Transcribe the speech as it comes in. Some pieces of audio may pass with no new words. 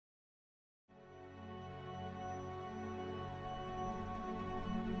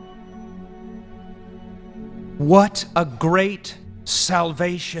What a great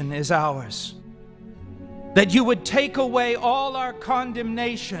salvation is ours. That you would take away all our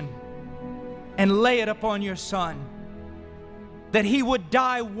condemnation and lay it upon your Son. That He would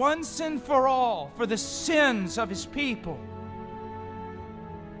die once and for all for the sins of His people.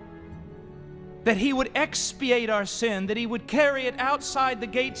 That He would expiate our sin, that He would carry it outside the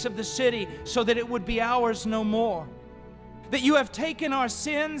gates of the city so that it would be ours no more. That you have taken our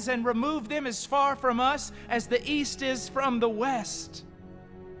sins and removed them as far from us as the east is from the west.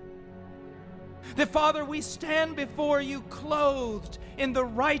 That, Father, we stand before you clothed in the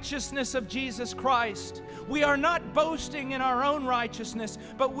righteousness of Jesus Christ. We are not boasting in our own righteousness,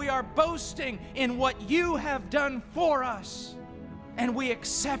 but we are boasting in what you have done for us. And we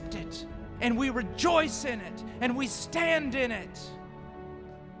accept it, and we rejoice in it, and we stand in it.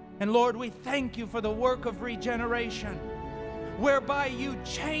 And Lord, we thank you for the work of regeneration, whereby you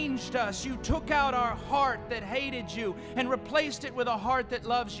changed us. You took out our heart that hated you and replaced it with a heart that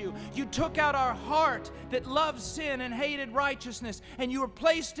loves you. You took out our heart that loved sin and hated righteousness, and you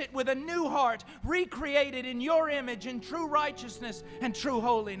replaced it with a new heart, recreated in your image in true righteousness and true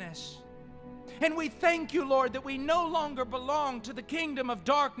holiness. And we thank you, Lord, that we no longer belong to the kingdom of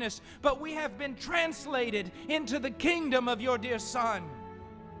darkness, but we have been translated into the kingdom of your dear Son.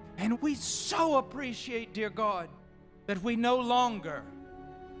 And we so appreciate, dear God, that we no longer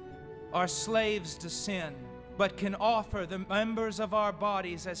are slaves to sin, but can offer the members of our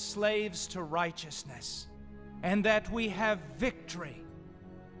bodies as slaves to righteousness, and that we have victory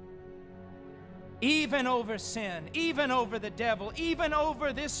even over sin, even over the devil, even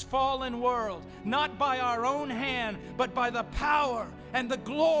over this fallen world, not by our own hand, but by the power and the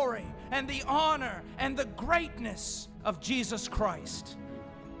glory and the honor and the greatness of Jesus Christ.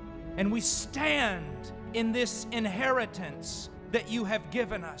 And we stand in this inheritance that you have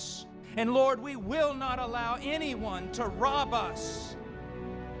given us. And Lord, we will not allow anyone to rob us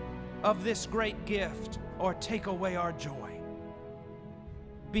of this great gift or take away our joy.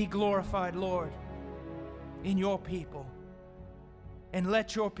 Be glorified, Lord, in your people. And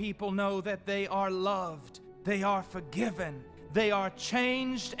let your people know that they are loved, they are forgiven, they are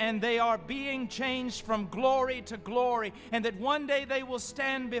changed, and they are being changed from glory to glory, and that one day they will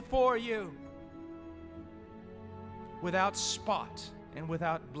stand before you without spot and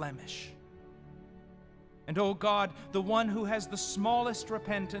without blemish. And oh God, the one who has the smallest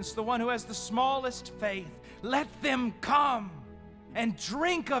repentance, the one who has the smallest faith, let them come and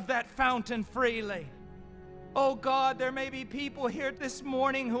drink of that fountain freely. Oh God, there may be people here this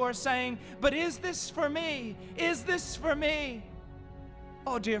morning who are saying, but is this for me? Is this for me?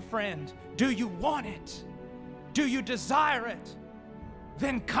 Oh dear friend, do you want it? Do you desire it?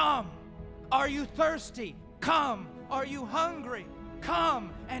 Then come. Are you thirsty? Come. Are you hungry?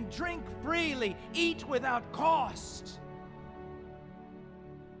 Come and drink freely. Eat without cost.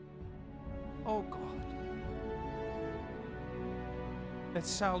 Oh God, that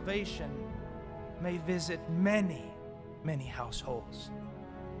salvation may visit many, many households.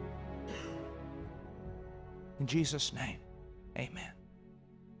 In Jesus' name, amen.